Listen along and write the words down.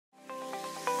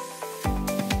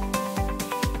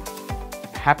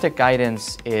Haptic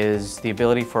guidance is the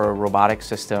ability for a robotic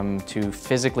system to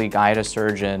physically guide a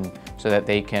surgeon so that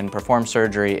they can perform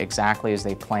surgery exactly as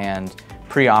they planned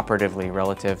preoperatively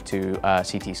relative to a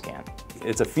CT scan.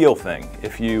 It's a feel thing.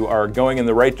 If you are going in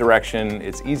the right direction,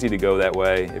 it's easy to go that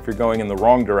way. If you're going in the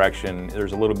wrong direction,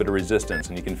 there's a little bit of resistance,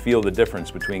 and you can feel the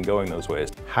difference between going those ways.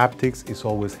 Haptics is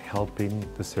always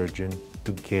helping the surgeon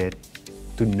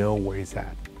to know where he's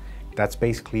at. That's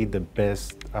basically the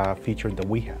best feature that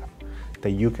we have,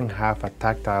 that you can have a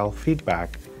tactile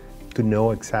feedback to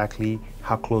know exactly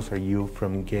how close are you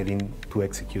from getting to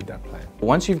execute that plan.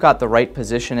 Once you've got the right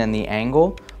position and the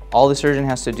angle, all the surgeon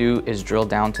has to do is drill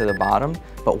down to the bottom,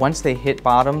 but once they hit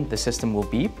bottom, the system will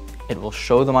beep. It will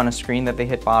show them on a screen that they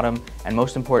hit bottom, and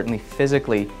most importantly,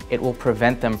 physically, it will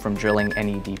prevent them from drilling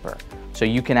any deeper. So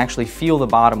you can actually feel the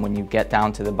bottom when you get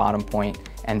down to the bottom point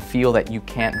and feel that you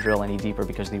can't drill any deeper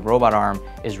because the robot arm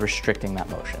is restricting that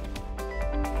motion.